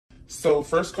So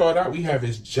first card out we have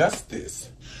is Justice.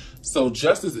 So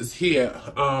Justice is here.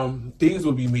 Things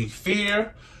will be made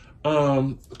fair.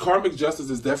 Karmic justice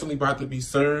is definitely about to be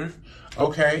served.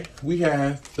 Okay, we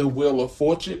have the Wheel of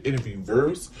Fortune in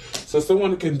reverse. So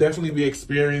someone can definitely be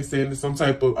experiencing some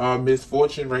type of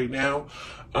misfortune right now.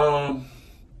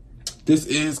 This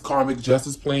is karmic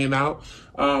justice playing out.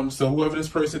 So whoever this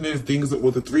person is, things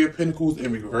with the Three of Pentacles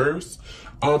in reverse.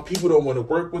 People don't want to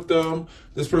work with them.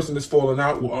 This person is falling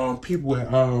out with people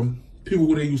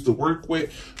who they used to work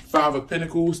with. Five of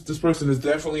Pentacles. This person is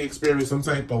definitely experiencing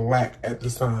some type of lack at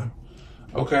this time.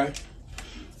 Okay.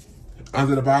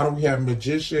 Under the bottom, we have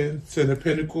Magician, Ten of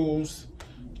Pentacles,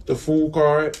 the Fool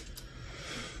card.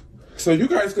 So you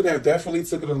guys could have definitely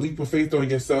taken a leap of faith on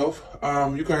yourself.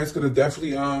 You guys could have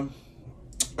definitely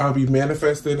be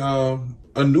manifesting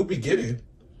a new beginning.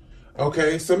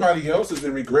 Okay, somebody else is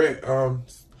in regret.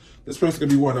 This person could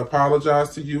be wanting to apologize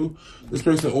to you. This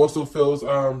person also feels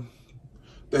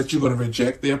that you're going to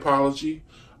reject their apology.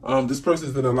 This person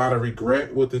is in a lot of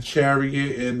regret with the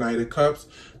Chariot and Knight of Cups.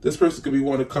 This person could be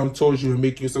wanting to come towards you and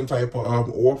make you some type of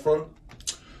offer,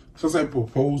 some type of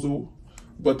proposal.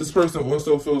 But this person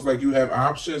also feels like you have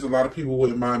options. A lot of people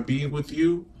wouldn't mind being with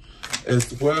you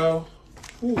as well.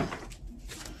 Whew.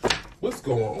 What's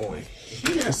going on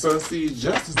here? So see,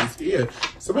 justice is here.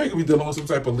 Somebody could be dealing with some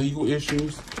type of legal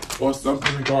issues or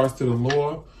something in regards to the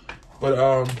law.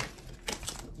 But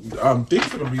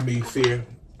things are going to be made fair.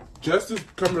 Justice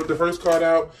coming up, the first card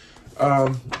out.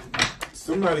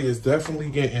 Somebody is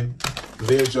definitely getting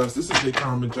their justice. This is their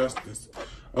karmic justice.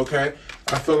 Okay?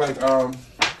 I feel like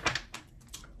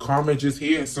karma just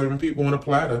here serving people on a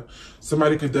platter.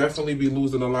 Somebody could definitely be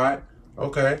losing a lot.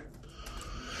 Okay?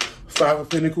 Five of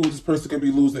Pentacles, this person could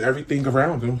be losing everything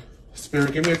around them.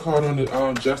 Spirit, give me a card on the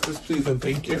justice, please, and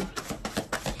thank you.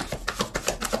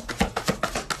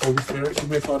 Holy Spirit, give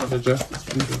me a card on the justice,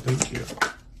 please, and thank you.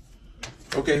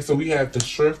 Okay, so we have the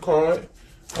Strength card.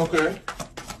 Okay.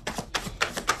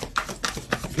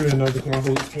 Give me another card,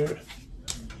 Holy Spirit.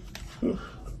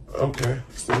 Okay,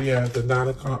 so we have the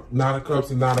Nine of Cups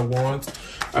and Nine of Wands.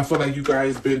 I feel like you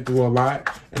guys been through a lot,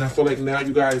 and I feel like now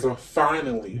you guys are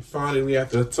finally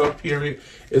after a tough period,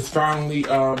 it's finally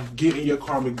getting your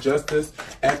karmic justice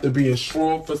after being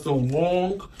strong for so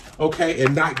long, okay,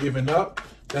 and not giving up.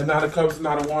 That Nine of Cups and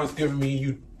Nine of Wands giving me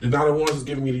you. The Nine of Wands is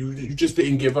giving me you just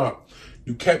didn't give up.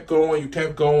 You kept going,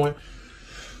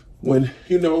 when,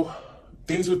 you know,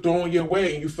 things were thrown your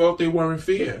way and you felt they weren't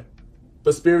fair.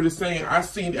 But Spirit is saying, I've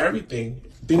seen everything.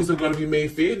 Things are going to be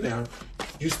made fair now.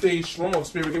 You stay strong.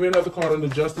 Spirit, give me another card on the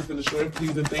justice and the strength,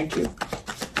 please and thank you.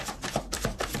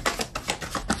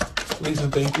 Please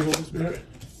and thank you, Holy Spirit.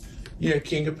 Yeah,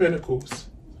 King of Pentacles.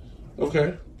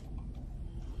 Okay.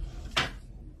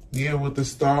 Yeah, with the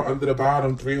Star under the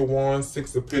bottom, Three of Wands,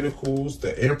 Six of Pentacles,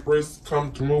 the Empress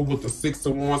come through with the Six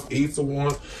of Wands, Eight of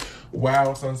Wands.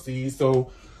 Wow, Sunseed.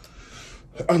 So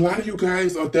a lot of you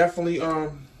guys are definitely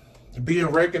being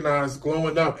recognized,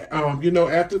 glowing up. You know,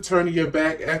 after turning your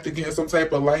back, after getting some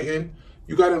type of lighting,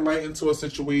 you got enlightened to a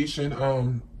situation.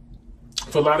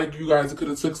 For a lot of you guys, it could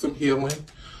have took some healing.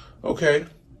 Okay,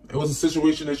 it was a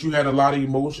situation that you had a lot of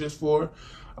emotions for.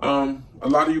 A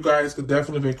lot of you guys could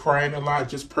definitely been crying a lot,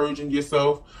 just purging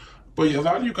yourself. But a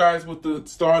lot of you guys with the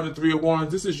Star and the Three of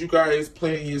Wands, this is you guys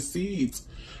planting your seeds.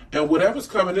 And whatever's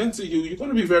coming into you, you're going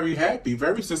to be very happy,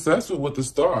 very successful with the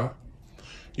Star.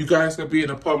 You guys could be in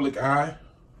the public eye.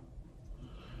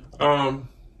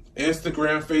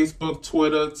 Instagram, Facebook,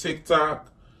 Twitter,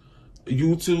 TikTok,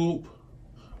 YouTube.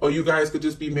 Or you guys could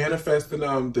just be manifesting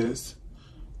this.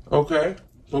 Okay?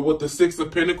 But with the Six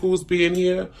of Pentacles being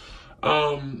here,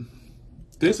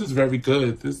 this is very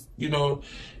good. This, you know,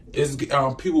 is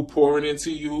people pouring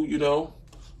into you, you know.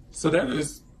 So that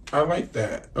is, I like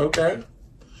that. Okay.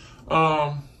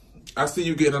 I see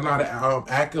you getting a lot of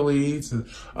accolades and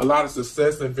a lot of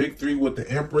success and victory with the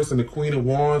Empress and the Queen of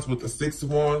Wands, with the Six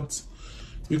of Wands.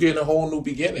 You're getting a whole new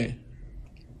beginning.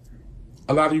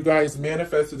 A lot of you guys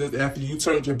manifested this after you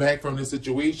turned your back from this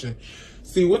situation.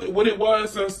 See, what it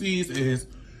was, Sunseeds, is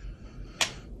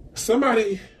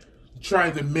somebody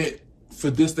tried to admit for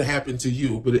this to happen to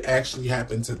you, but it actually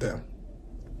happened to them.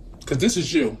 Because this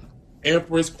is you.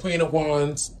 Empress, Queen of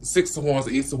Wands, Six of Wands,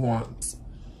 Ace of Wands.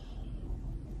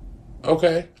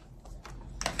 Okay?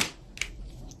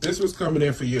 This was coming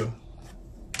in for you.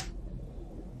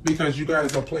 Because you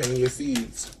guys are planting your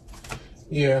seeds.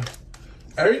 Yeah.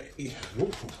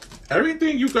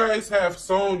 Everything you guys have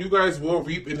sown, you guys will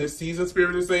reap in this season,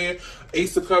 Spirit is saying.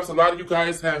 Ace of Cups, a lot of you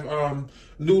guys have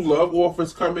new love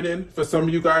offers coming in. For some of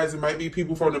you guys, it might be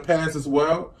people from the past as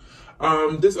well.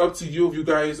 This up to you if you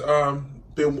guys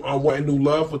been been wanting new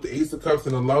love with the Ace of Cups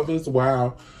and the Lovers.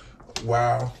 Wow.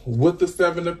 Wow. With the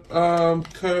Seven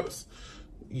of Cups.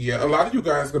 Yeah, a lot of you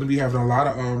guys are going to be having a lot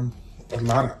of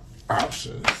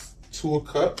options. Two of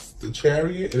Cups, the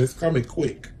Chariot, and it's coming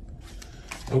quick.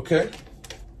 Okay?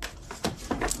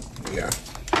 Yeah.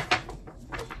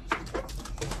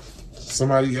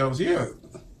 Somebody else, yeah.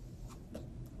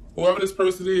 Whoever this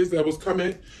person is that was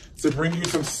coming to bring you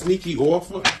some sneaky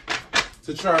offer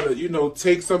to try to, you know,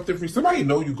 take something from you. Somebody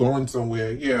know you going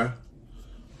somewhere, yeah.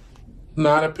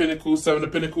 Nine of Pentacles, Seven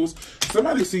of Pentacles.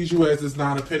 Somebody sees you as this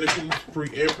Nine of Pentacles,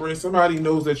 pre-Empress. Somebody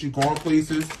knows that you're going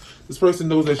places. This person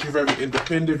knows that you're very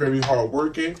independent, very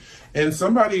hardworking. And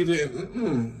somebody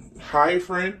that,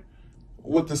 Hierophant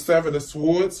with the Seven of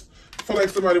Swords. I feel like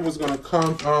somebody was going to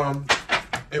come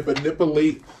and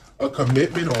manipulate a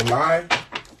commitment or lie.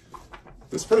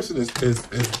 This person is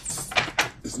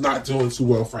not doing too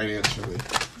well financially.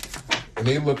 And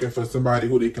they're looking for somebody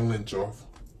who they can lynch off.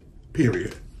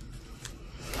 Period.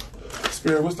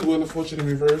 Spirit, what's the Wheel of Fortune in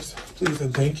reverse? Please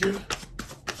and thank you.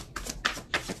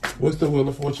 What's the Wheel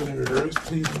of Fortune in reverse?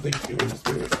 Please and thank you, Holy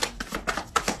Spirit.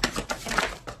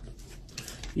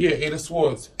 Yeah, Eight of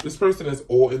Swords. This person is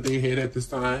all in their head at this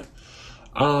time.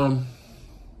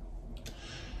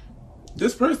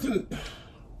 This person,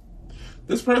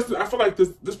 I feel like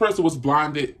this person was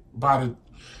blinded by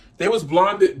they was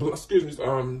blinded, excuse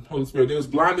me, Holy Spirit, they was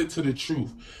blinded to the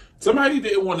truth. Somebody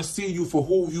didn't want to see you for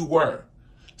who you were.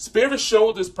 Spirit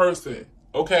showed this person,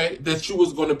 okay, that you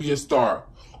was going to be a star,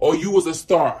 or you was a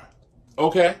star,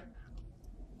 okay?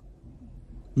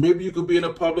 Maybe you could be in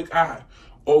a public eye,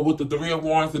 or with the Three of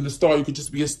Wands and the star, you could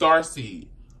just be a star seed,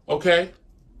 okay?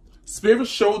 Spirit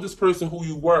showed this person who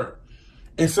you were.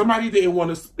 And somebody didn't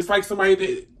want to, it's like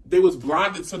somebody, they was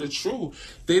blinded to the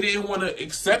truth. They didn't want to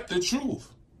accept the truth.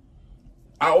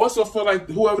 I also feel like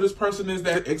whoever this person is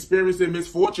that experiencing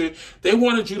misfortune, they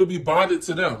wanted you to be bonded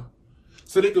to them.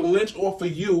 So they can lynch off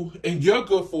of you and your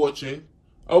good fortune,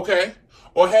 okay?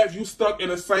 Or have you stuck in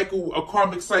a cycle, a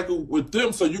karmic cycle with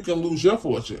them so you can lose your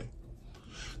fortune.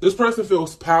 This person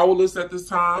feels powerless at this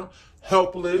time,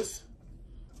 helpless,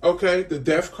 okay? The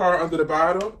Death card under the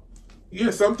bottom.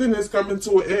 Yeah, something is coming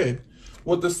to an end.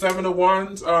 With the Seven of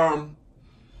Wands, I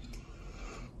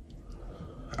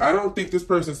don't think this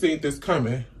person seen this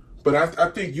coming, but I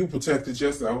think you protected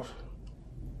yourself.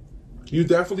 You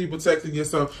definitely protecting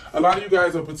yourself. A lot of you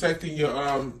guys are protecting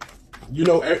your, you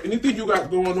know, anything you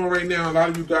got going on right now, a lot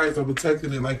of you guys are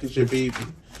protecting it like it's your baby.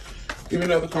 Give me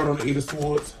another card on the Eight of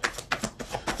Swords.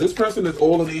 This person is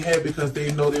all in their head because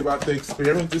they know they're about to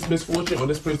experience this misfortune, or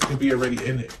this person can be already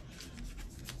in it.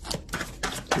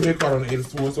 Give me a card on the Eight of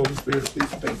Swords, Holy Spirit, please.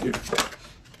 Thank you.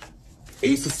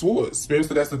 Ace of Swords. Spirit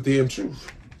said that's the damn truth.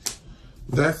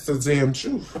 That's the damn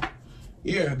truth.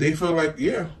 Yeah, they feel like,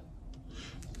 yeah.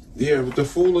 Yeah, with the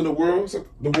Fool in the World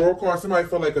card, somebody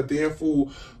felt like a damn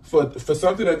fool for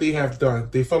something that they have done.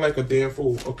 They felt like a damn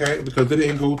fool, okay? Because they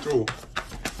didn't go through.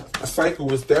 A cycle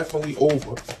was definitely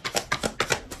over.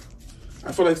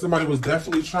 I feel like somebody was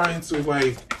definitely trying to,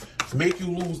 like, make you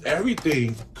lose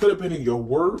everything. Could have been in your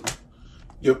work,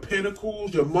 your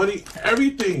pentacles, your money,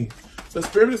 everything. The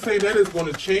Spirit is saying that is going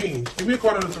to change. Give me a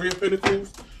card on the Three of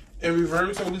Pentacles in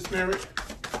reverse, Holy Spirit.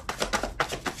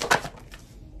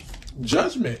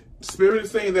 Judgment. Spirit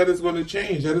is saying that is going to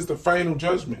change. That is the final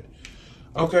judgment.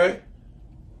 Okay?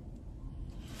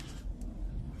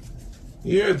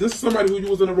 Yeah, this is somebody who you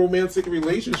was in a romantic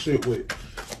relationship with.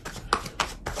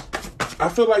 I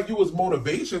feel like you was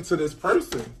motivation to this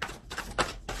person.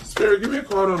 Spirit, give me a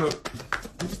card on the...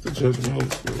 What's the Judgment, Holy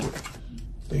Spirit?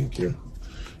 Thank you.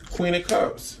 Queen of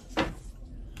Cups.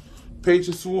 Page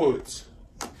of Swords.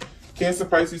 Cancer,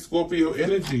 Pisces, Scorpio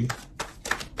energy.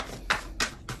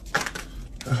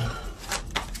 I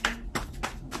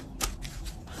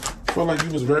feel like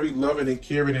you was very loving and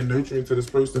caring and nurturing to this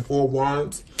person. Four of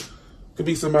Wands. Could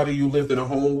be somebody you lived in a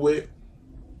home with.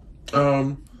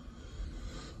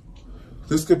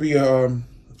 This could be a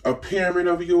parent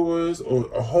of yours or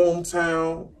a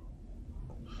hometown.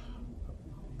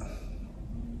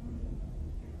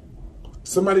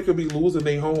 Somebody could be losing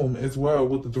their home as well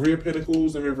with the Three of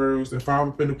Pentacles in reverse and Five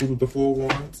of Pentacles with the Four of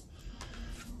Wands.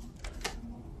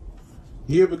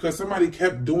 Yeah, because somebody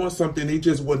kept doing something, they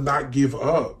just would not give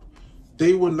up.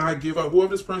 They would not give up.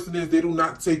 Whoever this person is, they do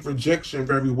not take rejection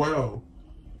very well.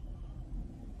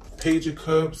 Page of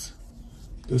Cups,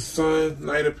 the Sun,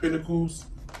 Knight of Pentacles.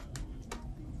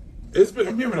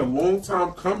 I'm hearing a long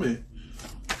time coming.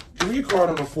 Give me a card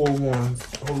on the Four of Wands,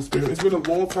 Holy Spirit. It's been a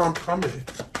long time coming.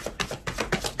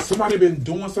 Somebody been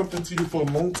doing something to you for a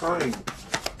long time.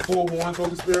 Four of Wands,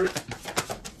 Holy Spirit.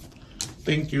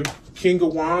 Thank you. King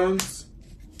of Wands.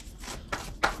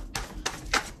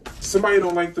 somebody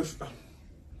don't like the...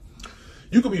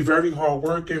 You could be very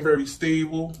hardworking, very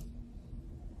stable.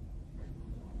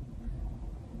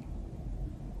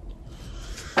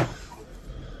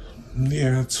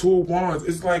 Yeah, Two of Wands.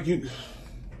 It's like you...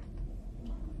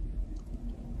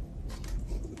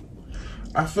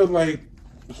 I feel like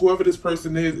whoever this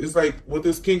person is, it's like with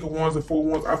this King of Wands and Four of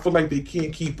Wands, I feel like they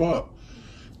can't keep up.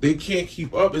 They can't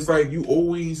keep up. It's like you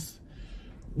always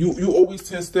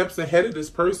 10 steps ahead of this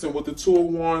person with the Two of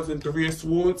Wands and Three of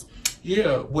Swords.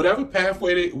 Yeah, whatever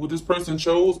pathway this person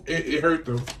chose, it hurt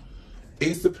them.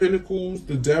 Ace of Pentacles,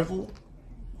 the Devil.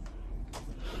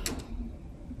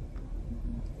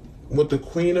 With the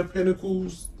Queen of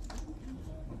Pentacles,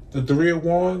 the Three of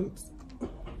Wands.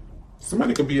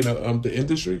 Somebody could be in the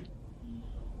industry.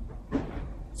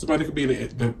 Somebody could be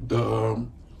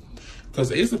in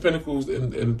because Ace of Pentacles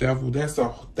and the Devil, that's a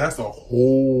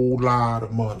whole lot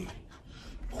of money.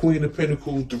 Queen of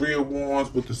Pentacles, Three of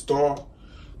Wands with the Star,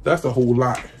 that's a whole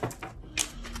lot.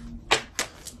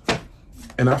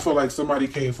 And I feel like somebody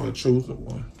came for a chosen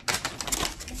one.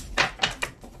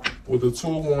 With the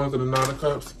Two of Wands and the Nine of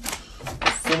Cups,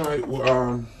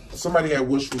 somebody had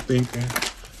wishful thinking.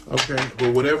 Okay,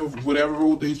 but whatever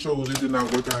road they chose, it did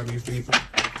not work out in their favor.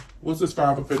 What's this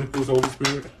Five of Pentacles, Holy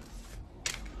Spirit?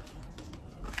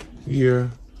 Yeah.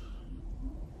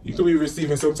 You could be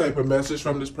receiving some type of message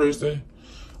from this person.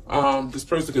 This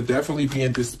person could definitely be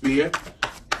in despair.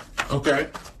 Okay.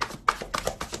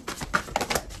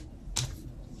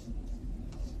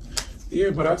 Yeah,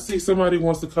 but I see somebody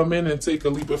wants to come in and take a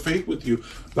leap of faith with you.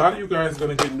 A lot of you guys are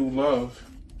going to get new love.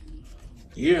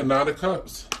 Yeah, Nine of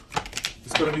Cups.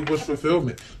 It's going to be wish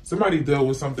fulfillment. Somebody dealt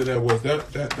with something that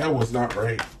was not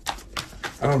right.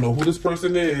 I don't know who this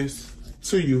person is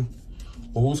to you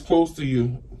or who's close to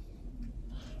you.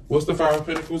 What's the Five of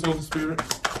Pentacles, Holy Spirit?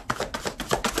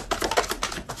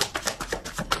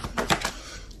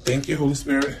 Thank you, Holy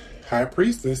Spirit. High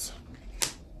Priestess.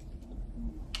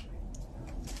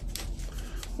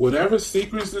 Whatever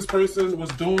secrets this person was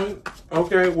doing,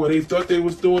 okay, what they thought they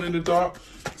was doing in the dark,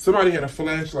 somebody had a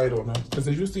flashlight on them. Because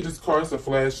if you see this card, it's a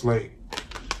flashlight.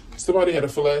 Somebody had a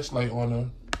flashlight on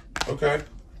them, okay?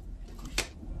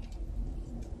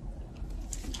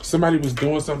 Somebody was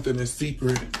doing something in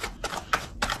secret.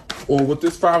 Or with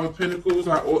this Five of Pentacles,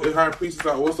 High Priestess,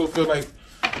 I also feel like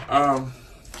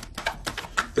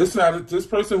this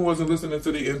person wasn't listening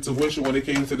to the intuition when it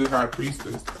came to the High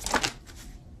Priestess.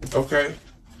 Okay?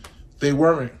 They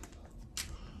weren't.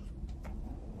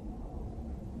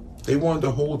 They wanted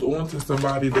to hold on to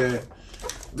somebody that...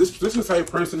 This is the type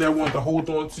of person that wanted to hold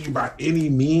on to you by any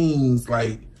means.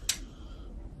 Like,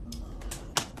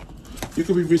 you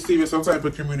could be receiving some type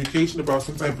of communication about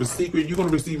some type of secret. You're going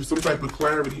to receive some type of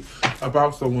clarity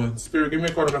about someone. Spirit, give me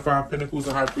a card on the Five of Pentacles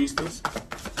and High Priestess.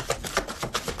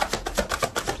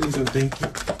 Please and thank you.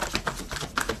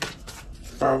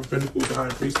 Five of Pentacles and High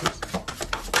Priestess.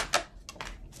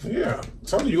 Yeah, I'm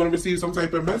telling you, you're going to receive some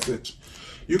type of message.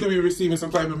 You could be receiving some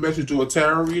type of message to a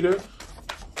tarot reader,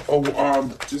 or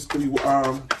just could be,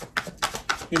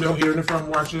 you know, hearing it from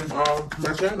watching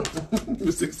my channel,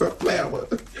 the 6 Up Flower.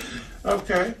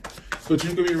 Okay, but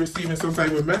you could be receiving some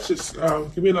type of message.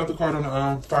 Give me another card on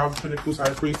the Five of Pentacles,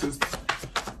 High Priestess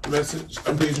message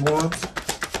on page 1.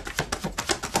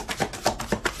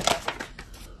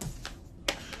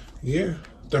 Yeah,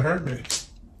 the Hermit.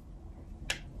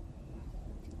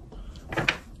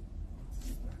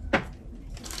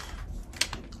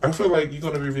 I feel like you're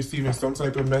going to be receiving some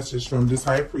type of message from this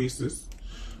High Priestess.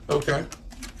 Okay.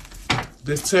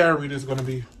 This tarot reader is going to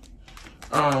be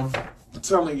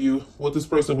telling you what this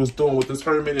person was doing with this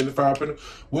Hermit and the Five of Pentacles,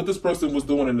 what this person was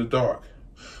doing in the dark,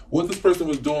 what this person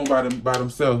was doing by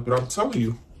themselves. But I'm telling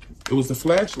you, it was a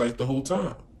flashlight the whole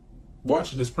time.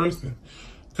 Watching this person.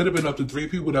 Could have been up to 3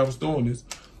 people that was doing this.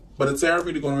 But the tarot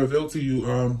reader going to reveal to you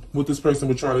what this person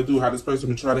would try to do, how this person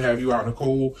would try to have you out in the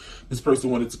cold. This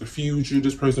person wanted to confuse you.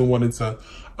 This person wanted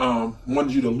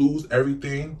you to lose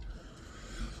everything.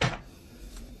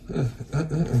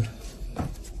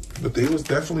 But they was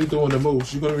definitely doing the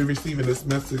most. You're going to be receiving this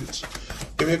message.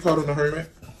 Give me a card on the Hermit.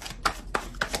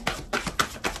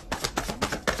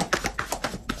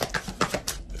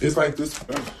 It's like this.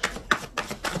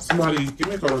 Somebody, give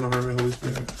me a card on the Hermit, Holy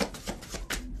Spirit.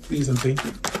 Please and thank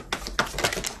you.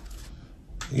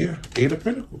 Yeah, 8 of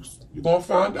Pentacles. You're going to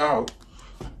find out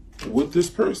what this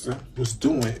person was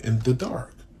doing in the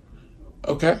dark.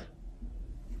 Okay?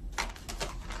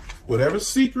 Whatever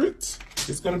secrets,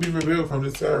 it's going to be revealed from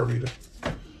this tarot reader.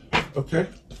 Okay?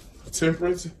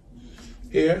 Temperance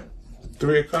here.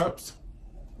 3 of Cups.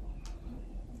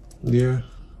 Yeah.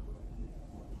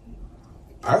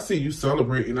 I see you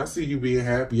celebrating. I see you being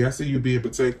happy. I see you being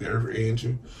protected, Earth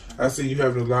Angel. I see you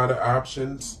having a lot of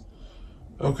options.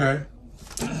 Okay.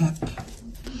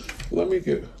 Let me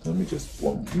just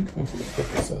one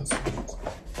couple cents.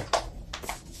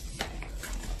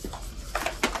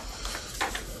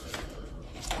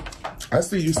 I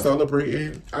see you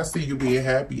celebrating. I see you being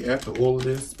happy after all of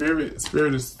this.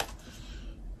 Spirit is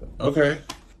okay.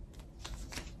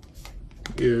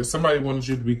 Yeah, somebody wanted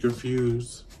you to be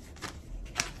confused.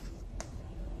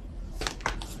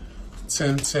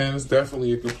 10-10 is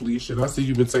definitely a completion. I see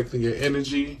you protecting your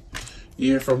energy.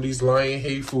 Yeah, from these lying,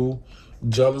 hateful,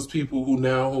 jealous people who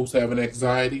now who's having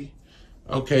anxiety.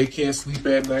 Okay, can't sleep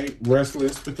at night,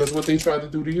 restless because what they tried to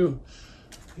do to you.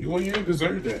 You ain't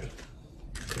deserve that.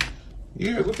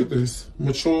 Yeah, look at this.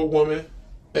 Mature woman,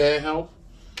 bad health.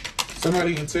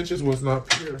 Somebody's intentions was not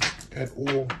pure at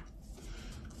all.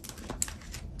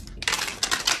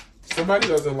 Somebody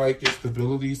doesn't like your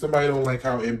stability. Somebody don't like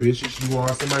how ambitious you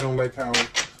are. Somebody don't like how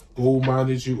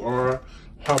goal-minded you are.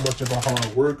 How much of a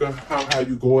hard worker. How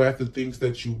you go after things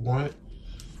that you want.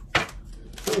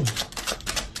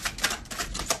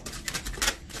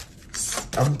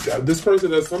 This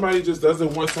person, somebody just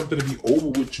doesn't want something to be over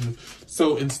with you.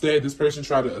 So instead, this person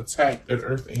tried to attack an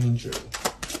Earth Angel.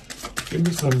 Give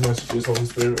me some messages, Holy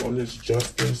Spirit, on this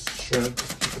justice,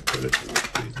 strength,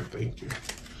 please and thank you.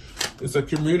 It's a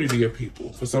community of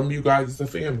people. For some of you guys, it's a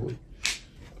family.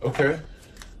 Okay?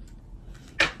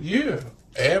 Yeah.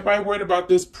 Everybody worried about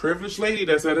this privileged lady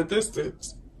that's at a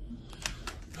distance.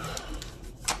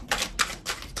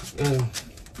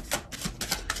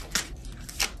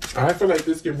 I feel like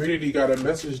this community got a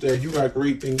message that you got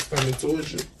great things coming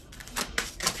towards you.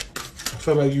 I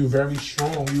feel like you're very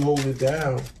strong. You hold it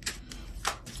down.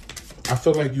 I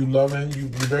feel like you loving. You're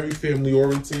very family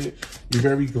oriented. You're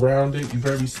very grounded. You're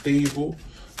very stable.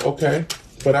 Okay,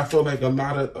 but I feel like a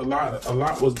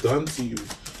lot was done to you,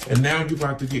 and now you're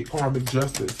about to get karmic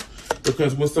justice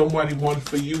because what somebody wanted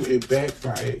for you, it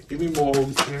backfired. Give me more,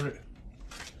 Holy Spirit.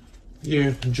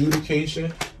 Yeah,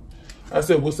 adjudication. I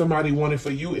said what somebody wanted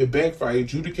for you, it backfired.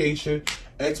 Adjudication,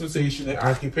 expectation, and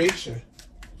occupation.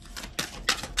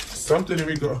 Something in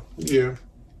regard, yeah.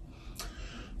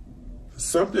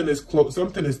 Something is close.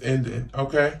 Something is ending.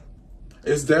 Okay,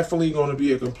 it's definitely going to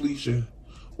be a completion.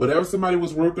 Whatever somebody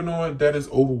was working on, that is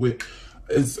over with.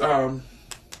 It's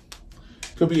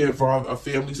could be involved a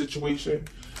family situation.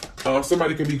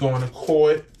 Somebody could be going to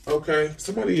court. Okay,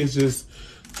 somebody is just.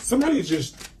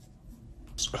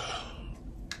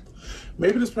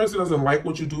 Maybe this person doesn't like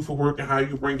what you do for work and how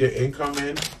you bring your income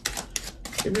in.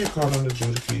 Give me a call on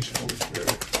adjudication, Holy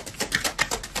Spirit.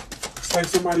 It's like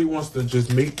somebody wants to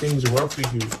just make things rough for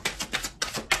you.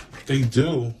 They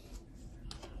do.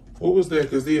 What was that?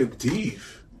 Because they're a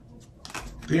thief.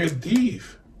 They're a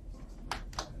thief.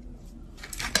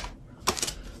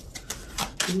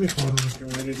 Give me a call on the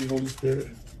community, Holy Spirit.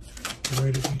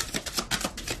 Community.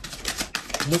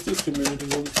 What's this community,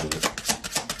 Holy Spirit?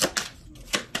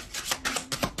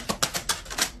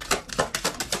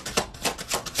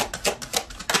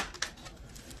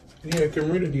 Yeah,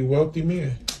 community, wealthy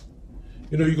man.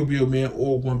 You know, you could be a man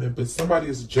or a woman, but somebody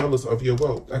is jealous of your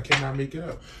wealth. I cannot make it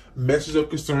up. Message of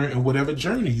concern and whatever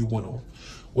journey you went on.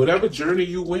 Whatever journey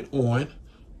you went on,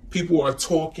 people are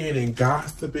talking and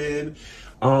gossiping.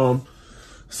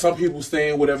 Some people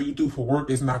saying whatever you do for work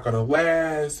is not going to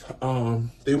last.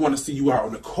 They want to see you out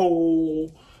in the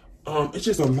cold. It's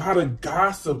just a lot of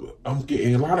gossip. I'm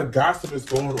getting a lot of gossip is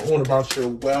going on about your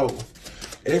wealth.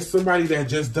 It's somebody that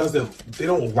just they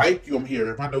don't like you. I'm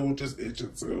hearing. My nose just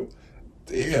itching too.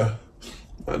 Yeah.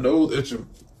 My nose itching.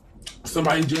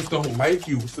 Somebody just don't like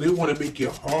you, so they want to make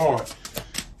it hard.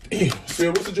 Damn.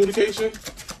 Sarah, what's adjudication?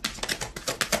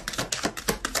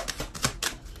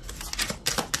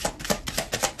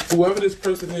 Whoever this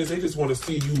person is, they just want to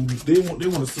see you. They want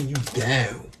to see you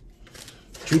down.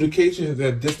 Adjudication is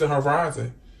at distant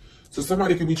horizon. So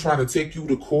somebody could be trying to take you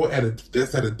to court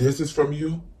that's at a distance from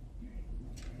you.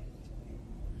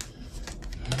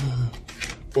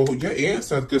 But your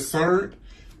ancestors concerned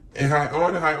and high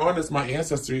honor is my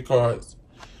ancestry cards.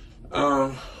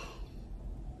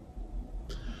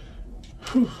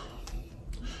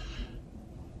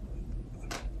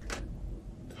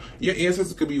 Your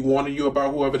ancestors could be warning you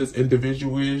about whoever this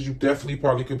individual is. You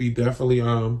probably could be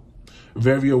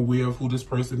very aware of who this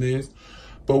person is.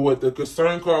 But with the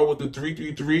concern card with the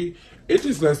 333, it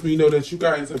just lets me know that you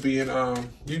guys are being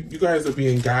you guys are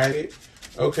being guided.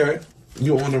 Okay.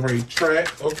 You're on the right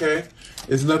track, okay?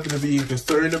 There's nothing to be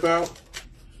concerned about,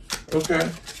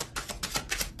 okay?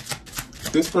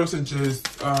 This person just,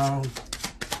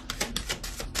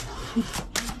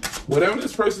 Whatever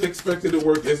this person expected to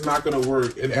work is not going to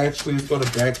work. It actually is going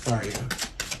to backfire.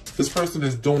 This person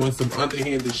is doing some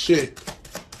underhanded shit.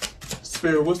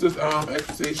 Spirit, what's this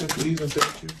accusation, please, and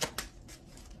thank you.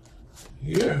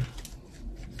 Yeah.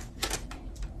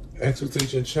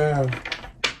 Expectation child.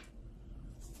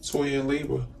 Toy and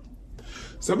labor.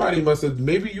 Somebody must have,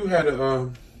 maybe you had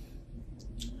a,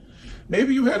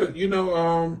 you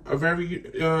know, a very,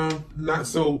 not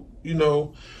so, you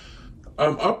know,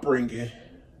 upbringing.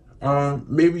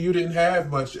 Maybe you didn't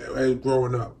have much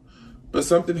growing up, but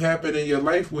something happened in your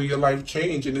life where your life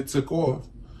changed and it took off.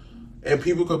 And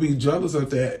people could be jealous of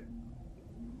that.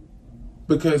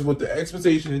 Because with the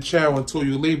expectation of child until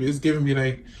you labor, it's giving me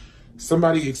like,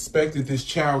 somebody expected this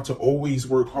child to always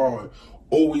work hard,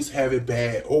 always have it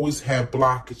bad, always have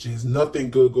blockages, nothing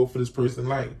good go for this person's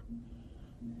life.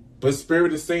 But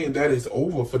Spirit is saying that is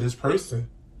over for this person.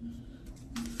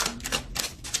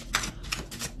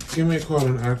 Give me a call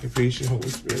on occupation, Holy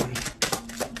Spirit.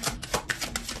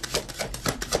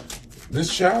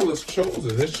 This child is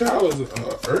chosen. This child is an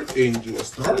earth angel, a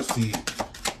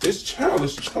starseed. This child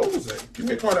is chosen. Give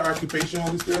me a call to occupation,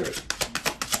 Holy Spirit.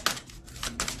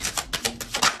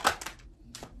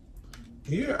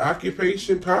 Yeah,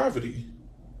 occupation, poverty.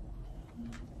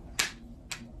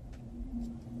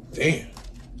 Damn.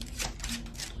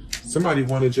 Somebody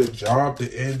wanted your job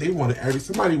to end. They wanted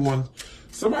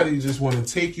somebody just want to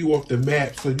take you off the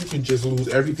map so you can just lose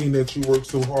everything that you worked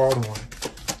so hard on.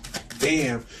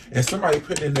 Damn. And somebody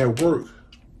putting in that work.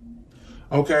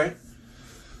 Okay?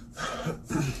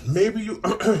 Maybe you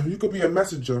you could be a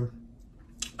messenger.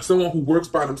 Someone who works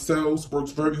by themselves,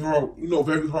 works very hard, you know,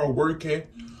 very hard working.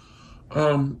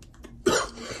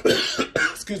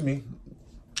 Excuse me.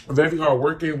 Very hard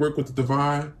working, work with the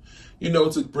divine, you know,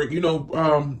 to bring, you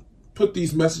know, put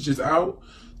these messages out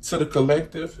to the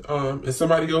collective, and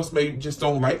somebody else may just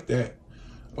don't like that.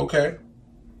 Okay.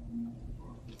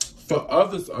 For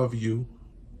others of you,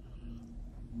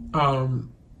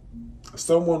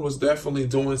 someone was definitely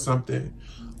doing something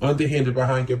underhanded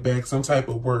behind your back, some type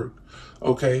of work,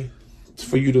 okay,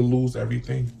 for you to lose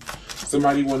everything.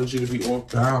 Somebody wanted you to be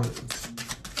off balance.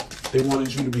 They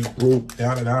wanted you to be broke,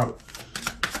 down and out.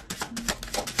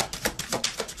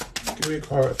 Give me a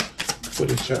card for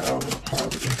the child of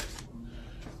poverty.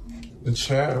 The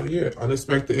child, yeah,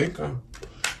 unexpected income.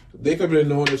 They could be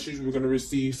knowing that you were going to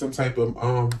receive some type of,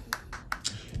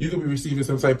 you could be receiving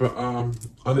some type of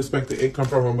unexpected income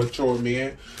from a mature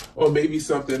man, or maybe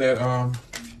something that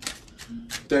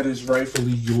that is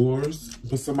rightfully yours,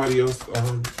 but somebody else,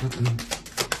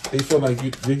 they feel like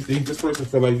you, this person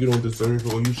feel like you don't deserve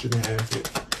it or you shouldn't have it.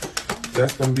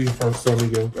 That's going to be from some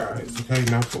of your guys, okay?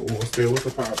 Not for all. Spirit, what's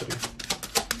the poverty?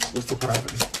 What's the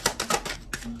poverty?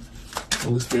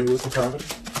 Holy Spirit, what's the poverty?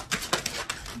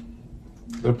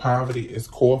 The poverty is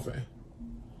coughing.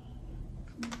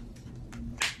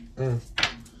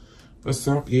 What's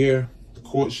up? Yeah.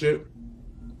 Courtship.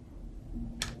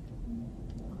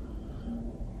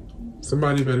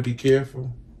 Somebody better be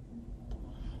careful.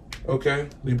 Okay?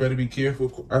 You better be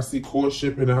careful. I see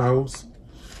courtship in the house.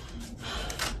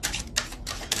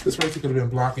 This person could have been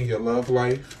blocking your love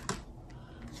life.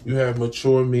 You have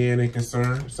mature men in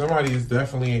concern. Somebody is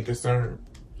definitely in concern.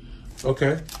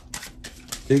 Okay?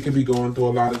 They could be going through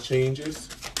a lot of changes.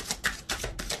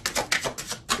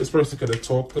 This person could have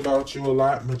talked about you a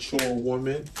lot. Mature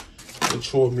woman,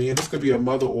 mature man. This could be a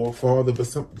mother or a father, but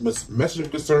some message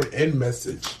of concern and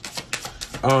message.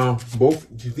 Both,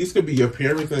 these could be your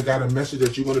parents that got a message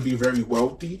that you're going to be very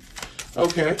wealthy.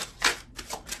 Okay?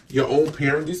 Your own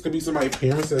parent. These could be somebody's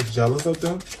parents that's jealous of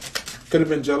them. Could have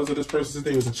been jealous of this person since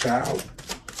they was a child.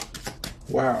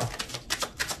 Wow.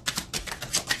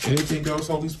 Anything else,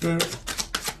 Holy Spirit?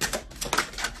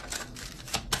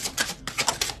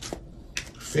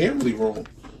 Family room.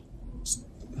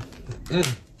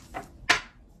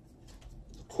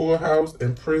 Courthouse,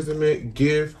 imprisonment,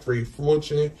 gift, great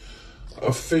fortune,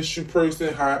 official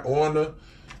person, high honor.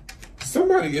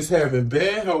 Somebody is having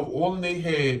bad health all in their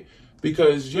head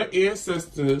because your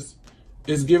ancestors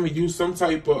is giving you some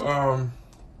type of I'm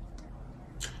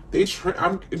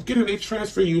getting they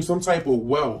transfer you some type of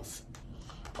wealth.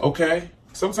 Okay?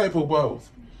 Some type of wealth.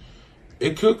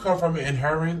 It could come from an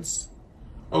inheritance.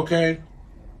 Okay?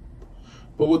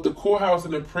 But with the courthouse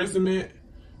and imprisonment,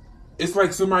 it's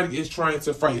like somebody is trying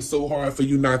to fight so hard for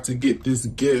you not to get this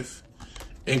gift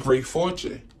and great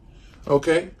fortune.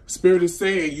 Okay? Spirit is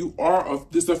saying you are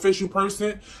this official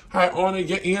person. High honor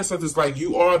your ancestors like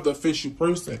you are the official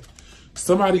person.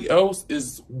 Somebody else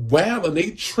is wild and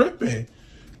they tripping.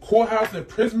 Courthouse and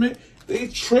imprisonment, they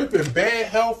tripping. Bad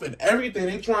health and everything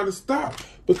they trying to stop.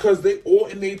 But because they all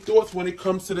in their thoughts when it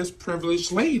comes to this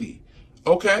privileged lady.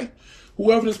 Okay?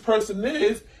 Whoever this person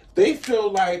is, they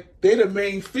feel like they're the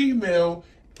main female,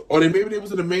 or maybe they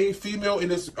was the main female in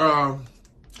this,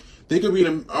 they could be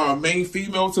the main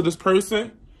female to this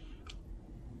person.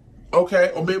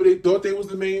 Okay? Or maybe they thought they was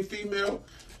the main female,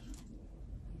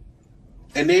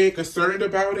 and they ain't concerned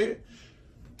about it.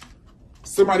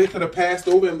 Somebody could have passed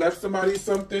over and left somebody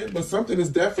something, but something is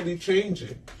definitely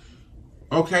changing.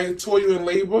 Okay, toil and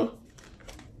labor.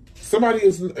 Somebody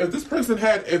is, if this person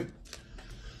had,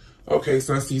 okay,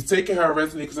 so he's taking how it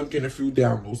resonates because I'm getting a few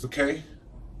downloads, okay?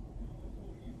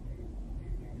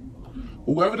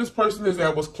 Whoever this person is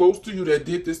that was close to you, that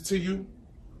did this to you,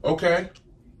 okay?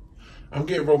 I'm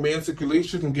getting romantic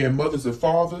relations, I'm getting mothers and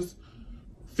fathers,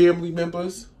 family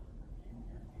members,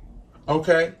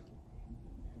 okay?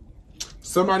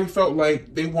 Somebody felt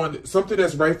like they wanted something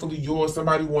that's rightfully yours.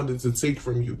 Somebody wanted to take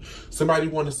from you. Somebody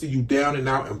wanted to see you down and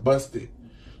out and busted.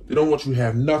 They don't want you to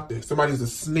have nothing. Somebody's a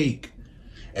snake.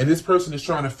 And this person is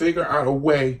trying to figure out a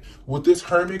way. What this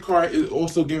Hermit card is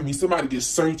also giving me, somebody is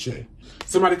searching.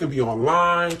 Somebody could be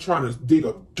online, trying to dig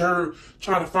up dirt,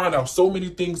 trying to find out so many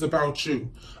things about you.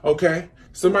 Okay?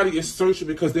 Somebody is searching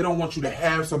because they don't want you to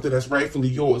have something that's rightfully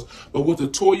yours. But with the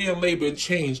toil and labor and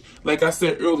change, like I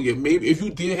said earlier, maybe if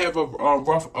you did have a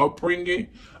rough upbringing,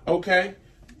 okay,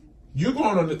 you're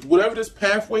going on whatever this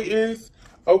pathway is,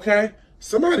 okay,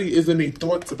 somebody is in their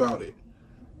thoughts about it,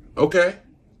 okay?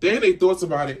 They're in their thoughts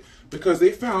about it because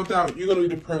they found out you're going to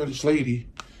be the privileged lady.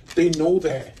 They know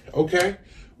that, okay?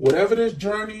 Whatever this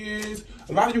journey is,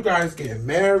 a lot of you guys getting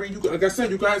married. Like I said,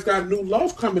 you guys got new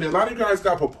love coming in. A lot of you guys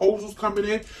got proposals coming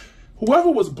in. Whoever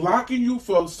was blocking you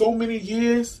for so many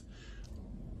years,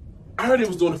 I heard they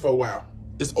was doing it for a while.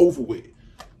 It's over with.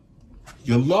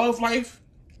 Your love life,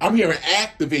 I'm hearing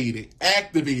activated,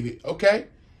 okay?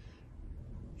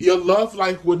 Your love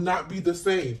life would not be the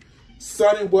same.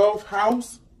 Sun and wealth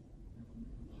house.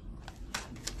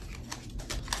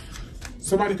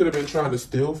 Somebody could have been trying to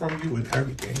steal from you and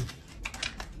everything.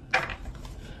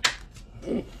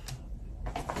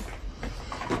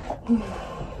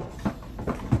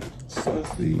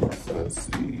 Sussy.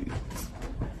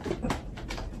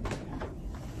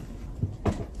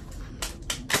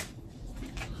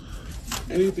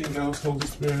 Anything else, Holy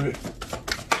Spirit?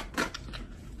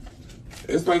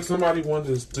 It's like somebody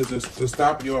wanted to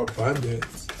stop your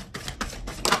abundance.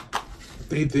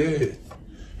 They did.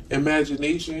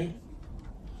 Imagination.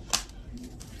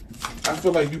 I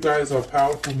feel like you guys are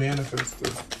powerful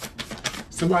manifestors.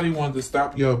 Somebody wanted to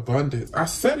stop your abundance. I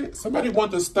said it. Somebody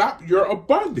wanted to stop your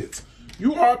abundance.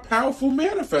 You are a powerful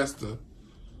manifester.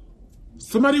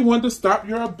 Somebody wanted to stop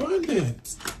your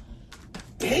abundance.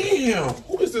 Damn.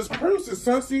 Who is this person,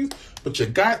 Sunseeds? But you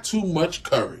got too much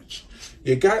courage.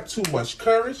 You got too much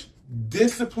courage,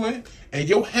 discipline, and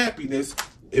your happiness.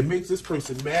 It makes this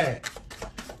person mad.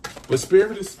 But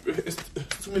Spirit is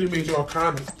too many major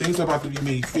arcana. Things are about to be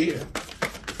made fair.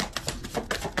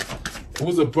 It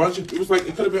was it was like,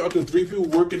 it could have been up to 3 people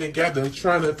working together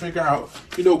trying to figure out,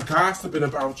 you know, gossiping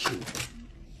about you.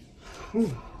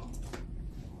 Whew.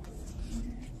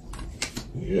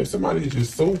 Yeah, somebody's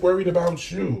just so worried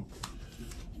about you.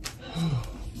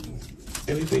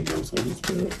 Anything else, Holy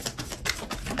Spirit?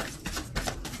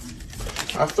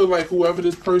 I feel like whoever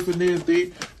this person is,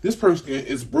 this person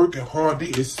is working hard. They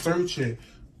is searching.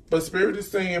 But Spirit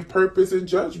is saying purpose and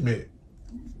judgment.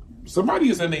 Somebody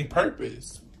is in a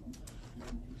purpose.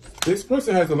 This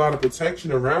person has a lot of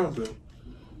protection around them.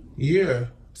 Yeah.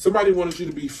 Somebody wanted you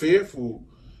to be fearful.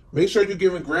 Make sure you're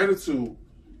giving gratitude.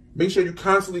 Make sure you're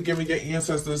constantly giving your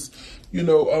ancestors, you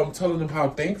know, telling them how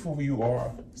thankful you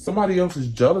are. Somebody else is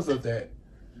jealous of that.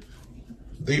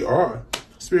 They are.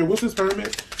 Spirit, what's this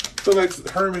Hermit? I feel like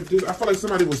I feel like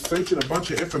somebody was searching a bunch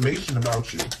of information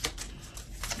about you.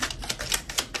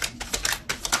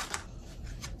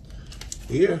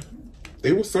 Yeah.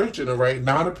 They were searching, all right?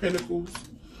 9 of Pentacles,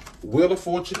 Wheel of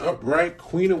Fortune upright,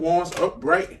 Queen of Wands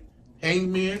upright,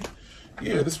 Hangman.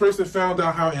 Yeah, this person found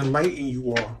out how enlightened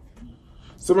you are.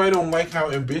 Somebody don't like how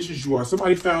ambitious you are.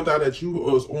 Somebody found out that you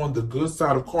was on the good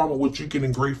side of karma, which you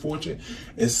getting great fortune.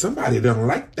 And somebody doesn't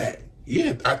like that.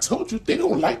 Yeah, I told you, they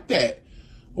don't like that.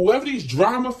 Whoever these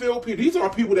drama-filled people, these are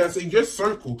people that's in your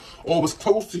circle or was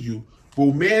close to you.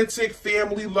 Romantic,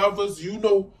 family, lovers, you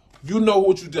know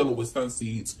what you're dealing with,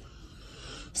 Sunseeds.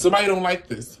 Somebody don't like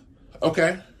this,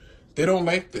 okay? They don't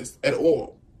like this at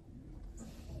all.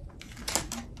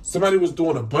 Somebody was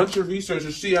doing a bunch of research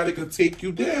to see how they could take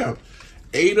you down.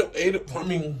 I'm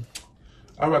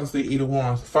about to say 8 of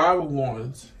Wands, 5 of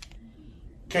Wands.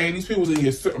 Okay, these people in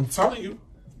here, I'm telling you.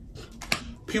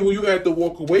 People you had to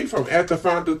walk away from after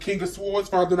finding the King of Swords,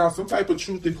 finding out some type of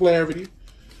truth and clarity.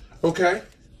 Okay?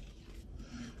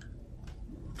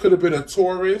 Could have been a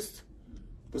Taurus.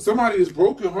 But somebody is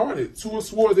brokenhearted. Two of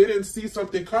Swords, they didn't see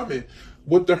something coming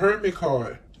with the Hermit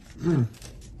card.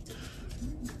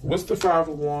 What's the Five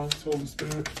of Wands, Holy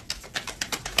Spirit?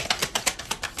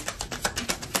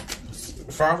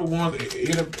 Five of Wands,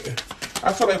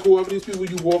 I feel like whoever these people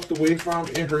you walked away from,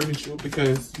 it hurted you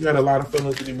because you had a lot of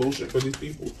feelings and emotion for these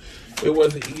people. It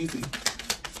wasn't easy.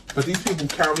 But these people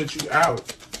counted you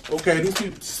out. Okay, these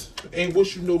people ain't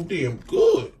wish you no damn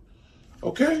good.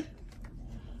 Okay?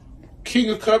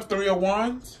 King of Cups, Three of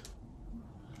Wands.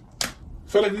 I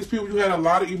feel like these people you had a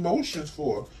lot of emotions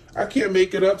for. I can't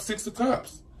make it up. Six of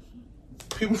Cups.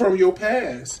 People from your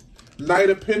past.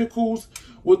 Knight of Pentacles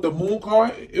with the Moon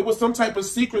card. It was some type of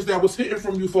secrets that was hidden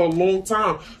from you for a long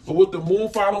time. But with the Moon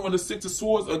following the Six of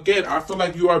Swords, again, I feel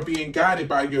like you are being guided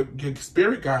by your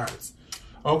spirit guides.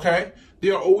 Okay? They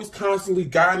are always constantly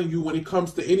guiding you when it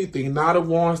comes to anything. Knight of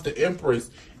Wands, the Empress,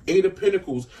 Eight of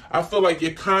Pentacles. I feel like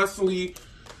you're constantly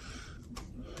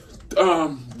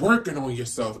working on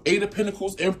yourself. Eight of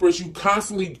Pentacles, Empress, you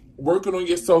constantly working on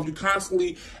yourself. You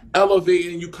constantly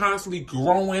elevating. You constantly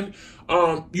growing.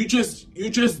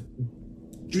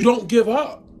 You don't give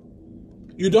up.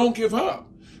 You don't give up.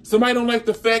 Somebody don't like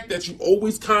the fact that you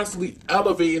always constantly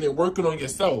elevating and working on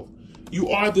yourself. You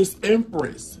are this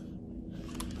Empress.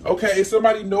 Okay,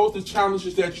 somebody knows the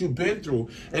challenges that you've been through,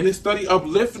 and they study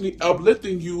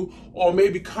uplifting you, or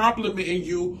maybe complimenting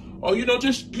you, or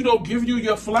just giving you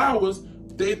your flowers.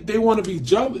 They want to be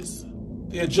jealous.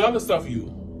 They're jealous of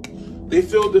you. They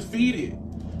feel defeated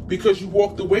because you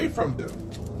walked away from them.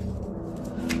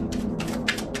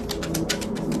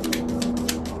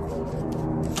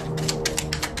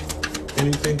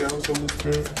 Anything else, Holy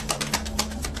Spirit?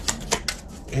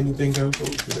 Anything else,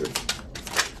 Holy Spirit?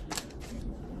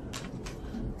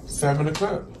 Seven of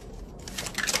Cups.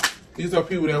 These are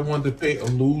people that want to paint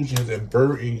illusions and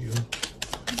burden you.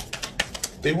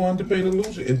 They wanted to paint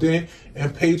illusion.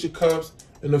 And Page of Cups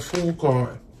and the Fool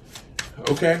card.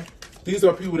 Okay? These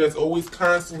are people that's always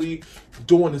constantly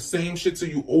doing the same shit to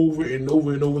you over and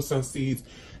over and over, some seeds.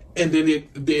 And then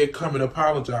they come and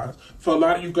apologize. For a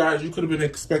lot of you guys, you could have been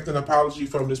expecting an apology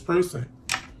from this person.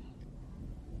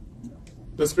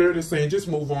 The Spirit is saying, just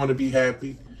move on and be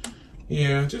happy.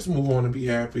 Yeah, just move on and be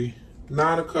happy.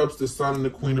 Nine of Cups, the Sun, and the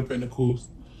Queen of Pentacles.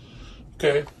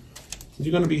 Okay?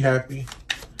 You're going to be happy.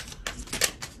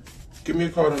 Give me a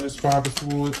card on this Five of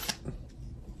Swords.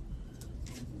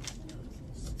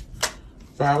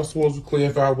 Five of Swords will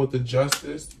clarify with the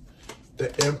Justice,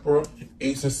 the Emperor,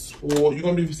 Ace of Swords. You're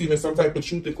going to be receiving some type of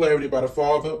truth and clarity about a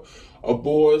father, a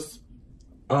boss,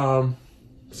 some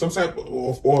type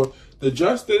of, or the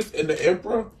Justice and the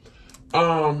Emperor.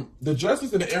 The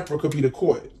Justice and the Emperor could be the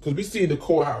court, because we see the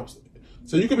courthouse.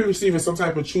 So you could be receiving some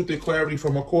type of truth and clarity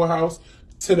from a courthouse.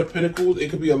 Ten of Pentacles, it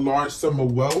could be a large sum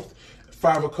of wealth.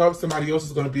 Five of Cups, somebody else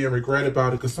is going to be in regret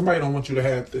about it because somebody don't want you to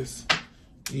have this.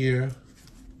 Yeah.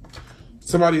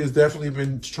 Somebody has definitely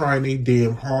been trying their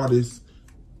damn hardest,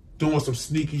 doing some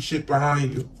sneaky shit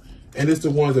behind you. And it's the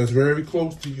ones that's very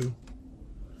close to you.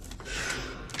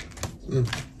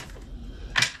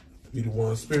 Be the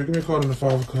one. Spirit, give me a card on the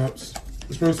Five of Cups.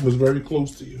 This person was very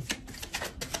close to you.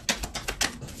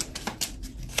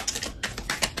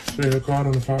 Spirit, a card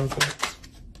on the Five of Cups.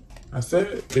 I said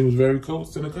it. They was very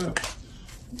close to the cups.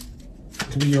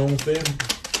 It could be your own family.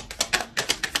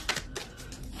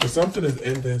 But something is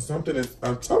ending. Something is,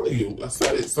 I'm telling you, I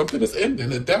said it. Something is ending.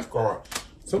 The Death card.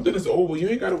 Something is over. You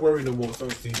ain't got to worry no more. Some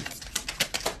seeds.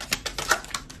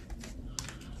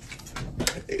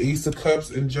 Ace of Cups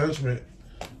and Judgment.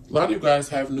 A lot of you guys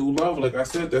have new love, like I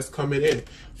said, that's coming in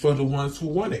for the ones who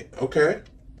want it, okay?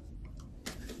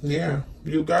 Yeah,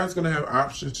 you guys going to have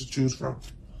options to choose from.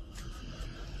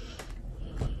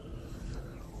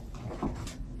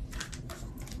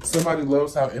 Somebody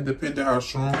loves how independent, how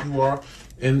strong you are,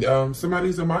 and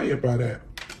somebody's admired by that.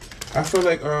 I feel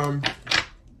like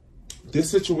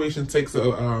this situation takes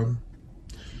a...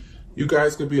 you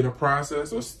guys could be in a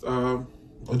process or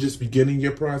just beginning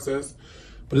your process.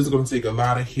 But it's going to take a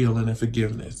lot of healing and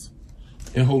forgiveness.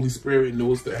 And Holy Spirit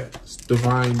knows that.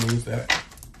 Divine knows that.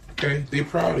 Okay? They're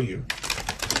proud of you.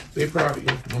 They're proud of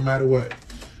you, no matter what.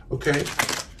 Okay?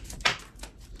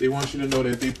 They want you to know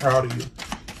that they're proud of you.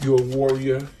 You're a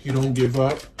warrior. You don't give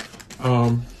up.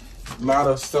 A lot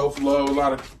of self-love, a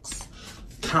lot of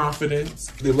confidence.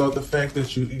 They love the fact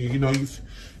that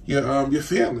you're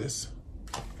fearless.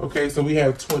 Okay? So we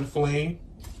have Twin Flame.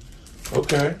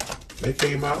 Okay? They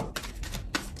came out.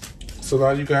 So a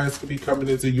lot of you guys could be coming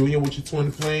into union with your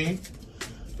Twin Flame.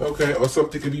 Okay, or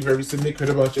something could be very significant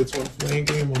about your twin flame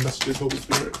game or messages, Holy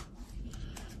Spirit.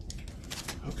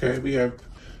 Okay, we have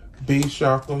base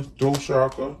chakra, throat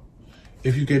chakra.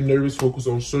 If you get nervous, focus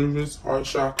on service, heart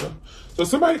chakra. So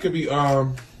somebody could be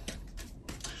now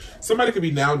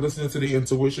listening to the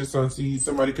intuition, Sunseed.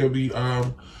 Somebody could be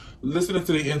listening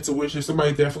to the intuition.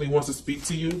 Somebody definitely wants to speak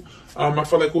to you. I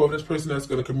feel like whoever this person that's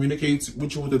going to communicate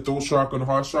with you with the throat chakra and the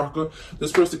heart chakra,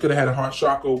 this person could have had a heart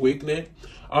chakra awakening.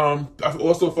 I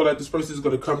also feel like this person is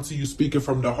going to come to you speaking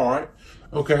from the heart.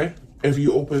 Okay, if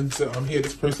you open to hear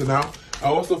this person out. I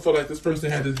also feel like this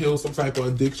person had to heal some type of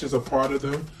addictions, a part of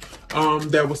them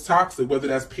that was toxic, whether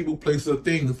that's people, places, or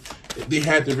things. They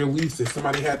had to release it.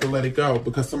 Somebody had to let it go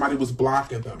because somebody was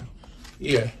blocking them.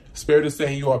 Yeah. Spirit is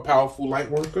saying you are a powerful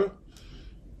light worker.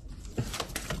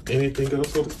 Anything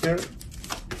else for the Spirit?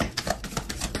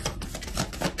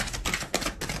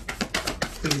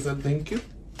 Please and thank you.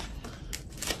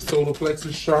 Solar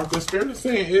plexus chakra. Spirit is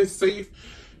saying it's safe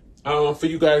for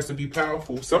you guys to be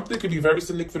powerful. Something could be very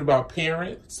significant about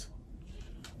parents,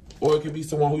 or it could be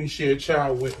someone who you share a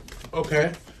child with.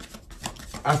 Okay.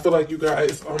 I feel like you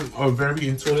guys are very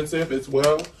intuitive as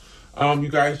well. You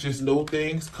guys just know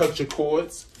things. Cut your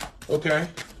cords. Okay.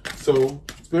 So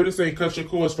Spirit is saying cut your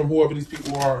cords from whoever these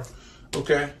people are.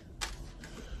 Okay.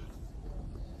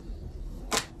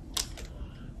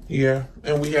 Yeah.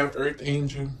 And we have Earth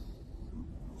Angel.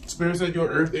 Spirit said you're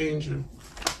Earth Angel.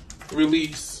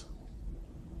 Release.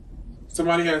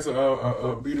 Somebody has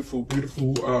a beautiful,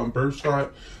 beautiful birth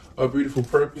chart, a beautiful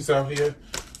purpose out here.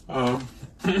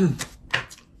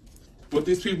 What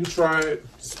these people tried,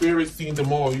 Spirit seen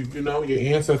them all. You know,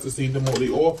 your ancestors seen them all. They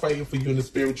all fighting for you in the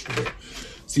spiritual world.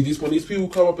 See, when these people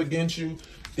come up against you,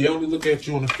 they only look at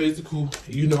you on the physical,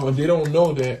 you know, and they don't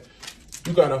know that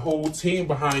you got a whole team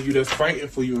behind you that's fighting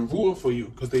for you and rooting for you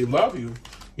because they love you,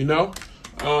 you know.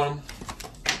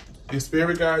 Your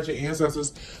spirit guides, your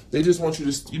ancestors, they just want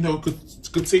you to, you know,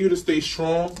 continue to stay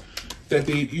strong, that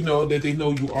they, you know, that they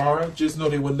know you are. Just know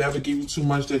they will never give you too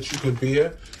much that you could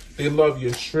bear. They love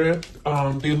your strength.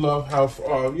 They love how,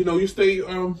 you know, you stay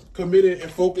committed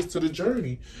and focused to the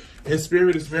journey. And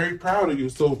Spirit is very proud of you.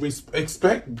 So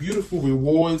expect beautiful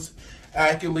rewards,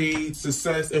 accolades,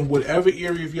 success in whatever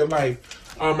area of your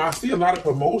life. I see a lot of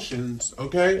promotions,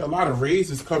 okay? A lot of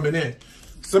raises coming in.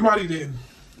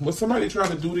 What somebody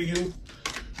trying to do to you,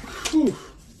 whew,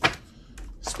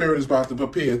 Spirit is about to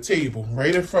prepare a table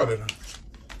right in front of them.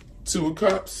 2 of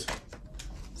Cups,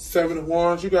 7 of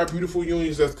Wands. You got beautiful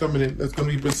unions that's coming in, that's going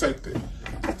to be protected.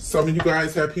 Some of you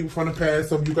guys have people from the past.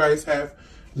 Some of you guys have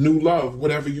new love,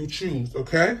 whatever you choose,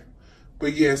 okay?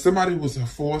 But yeah, somebody was a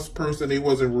forced person. They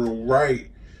wasn't real right.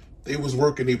 They was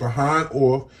working they behind,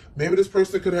 or maybe this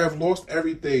person could have lost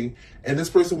everything, and this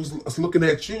person was looking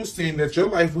at you, seeing that your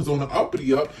life was on an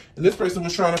uppity up, and this person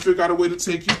was trying to figure out a way to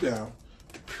take you down.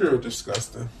 Pure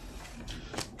disgusting.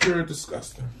 Pure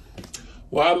disgusting.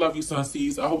 Well, I love you,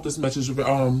 Sunseeds. I hope this message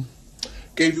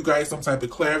gave you guys some type of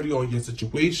clarity on your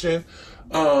situation.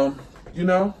 You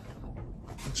know,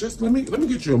 just let me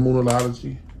get you a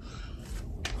moonology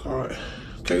card.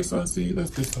 Okay, Sunseed,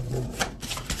 let's get some more.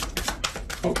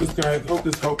 Hope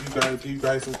this helped you guys, give you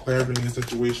guys some clarity in your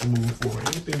situation moving forward.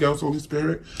 Anything else, Holy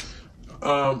Spirit?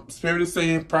 Spirit is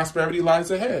saying prosperity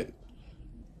lies ahead.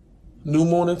 New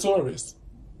moon in Taurus.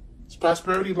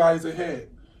 Prosperity lies ahead.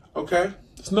 Okay?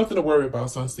 There's nothing to worry about,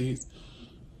 Sunseeds.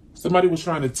 Somebody was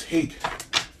trying to take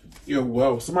your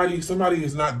wealth. Somebody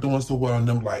is not doing so well in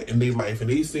their life, and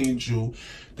they seen you,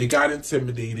 they got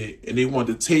intimidated, and they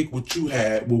wanted to take what you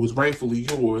had, what was rightfully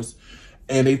yours,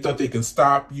 and they thought they can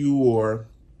stop you, or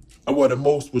what the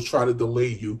most would try to delay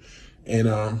you.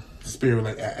 And Spirit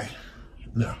like,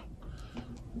 no.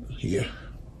 Here.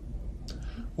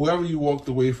 Whoever you walked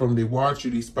away from, they watch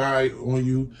you, they spy on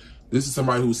you. This is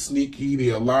somebody who's sneaky,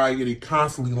 they're a liar, they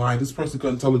constantly lying. This person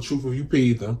couldn't tell the truth if you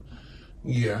paid them.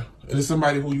 Yeah. And it's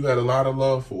somebody who you had a lot of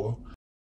love for.